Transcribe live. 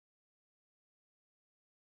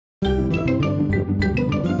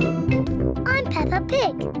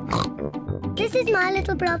Pig. This is my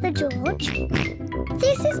little brother George.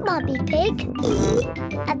 This is Mummy Pig.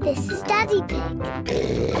 And this is Daddy Pig.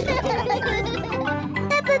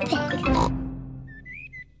 Peppa Pig.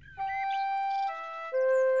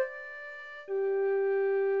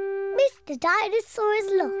 Mr Dinosaur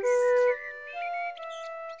is lost.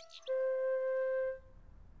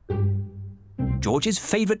 George's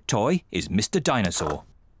favourite toy is Mr Dinosaur.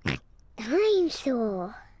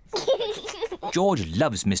 Dinosaur. George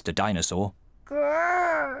loves Mr Dinosaur.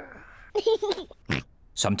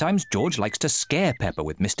 Sometimes George likes to scare Peppa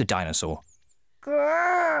with Mr Dinosaur.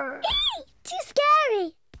 Too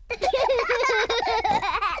scary.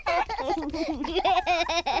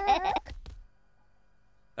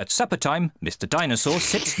 At supper time, Mr Dinosaur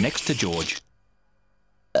sits next to George.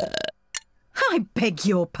 I beg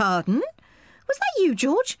your pardon? Was that you,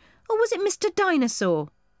 George? Or was it Mr Dinosaur?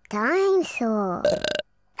 Dinosaur.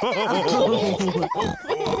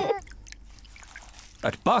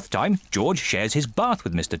 At bath time, George shares his bath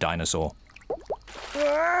with Mr Dinosaur.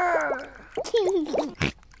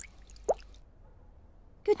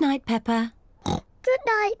 Good night, Peppa. Good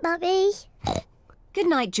night, Mummy. Good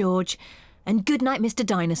night, George. And good night, Mr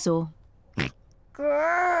Dinosaur.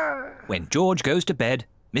 When George goes to bed,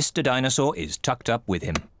 Mr Dinosaur is tucked up with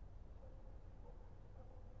him.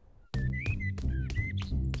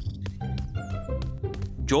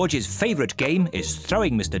 George's favourite game is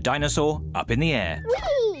throwing Mr Dinosaur up in the air.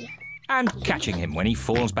 Whee! And catching him when he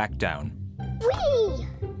falls back down. Whee!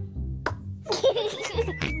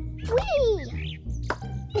 Whee!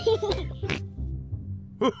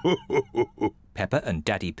 Peppa and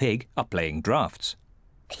Daddy Pig are playing drafts.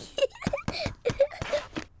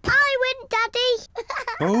 I win, Daddy!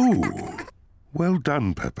 Oh, well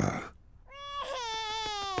done, Peppa.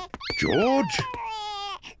 George?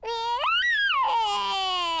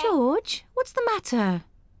 George, what's the matter?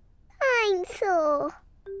 Dinosaur.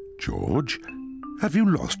 George, have you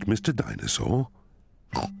lost Mr Dinosaur?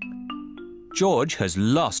 George has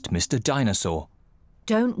lost Mr Dinosaur.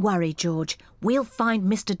 Don't worry, George. We'll find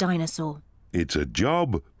Mr Dinosaur. It's a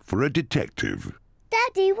job for a detective.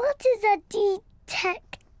 Daddy, what is a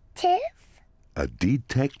detective? A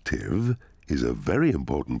detective is a very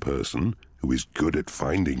important person who is good at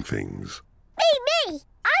finding things. Me!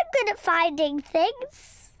 I'm good at finding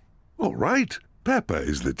things. All right, Peppa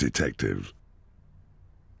is the detective.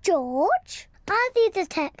 George, I'm the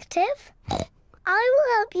detective. I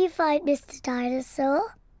will help you find Mr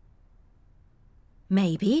Dinosaur.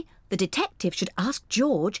 Maybe the detective should ask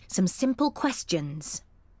George some simple questions.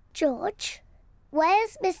 George,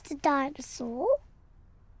 where's Mr Dinosaur?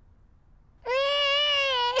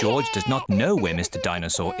 George does not know where Mr.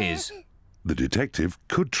 Dinosaur is. The detective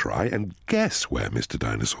could try and guess where Mr.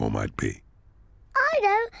 Dinosaur might be.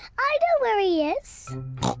 I know where he is.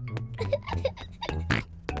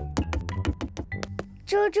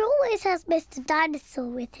 George always has Mr. Dinosaur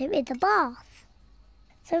with him in the bath.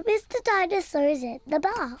 So Mr. Dinosaur is in the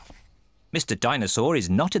bath. Mr. Dinosaur is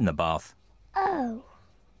not in the bath. Oh.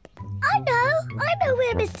 I know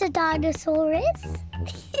where Mr. Dinosaur is.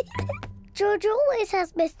 George always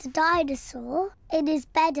has Mr. Dinosaur in his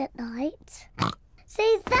bed at night.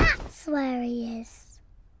 See, that's where he is.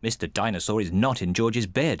 Mr. Dinosaur is not in George's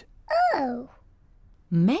bed. Oh.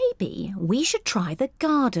 Maybe we should try the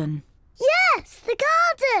garden. Yes, the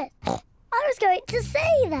garden! I was going to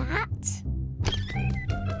say that.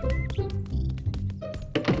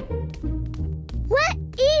 Where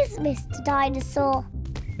is Mr. Dinosaur?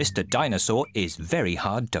 Mr. Dinosaur is very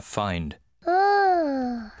hard to find.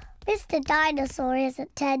 Oh, Mr. Dinosaur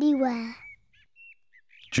isn't anywhere.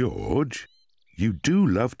 George, you do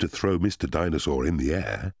love to throw Mr. Dinosaur in the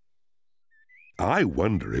air. I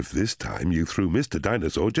wonder if this time you threw Mr.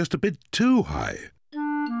 Dinosaur just a bit too high.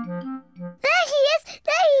 There he is!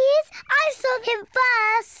 There he is! I saw him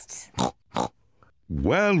first!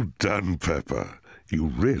 Well done, Peppa. You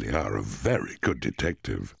really are a very good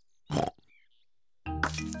detective.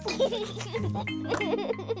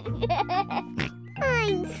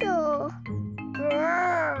 Dinosaur.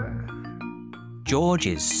 George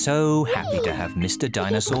is so happy to have Mr.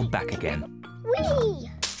 Dinosaur back again. Whee!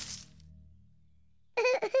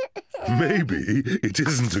 Maybe it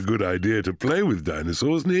isn't a good idea to play with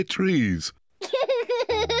dinosaurs near trees.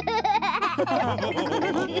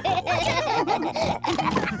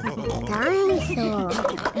 Dinosaur.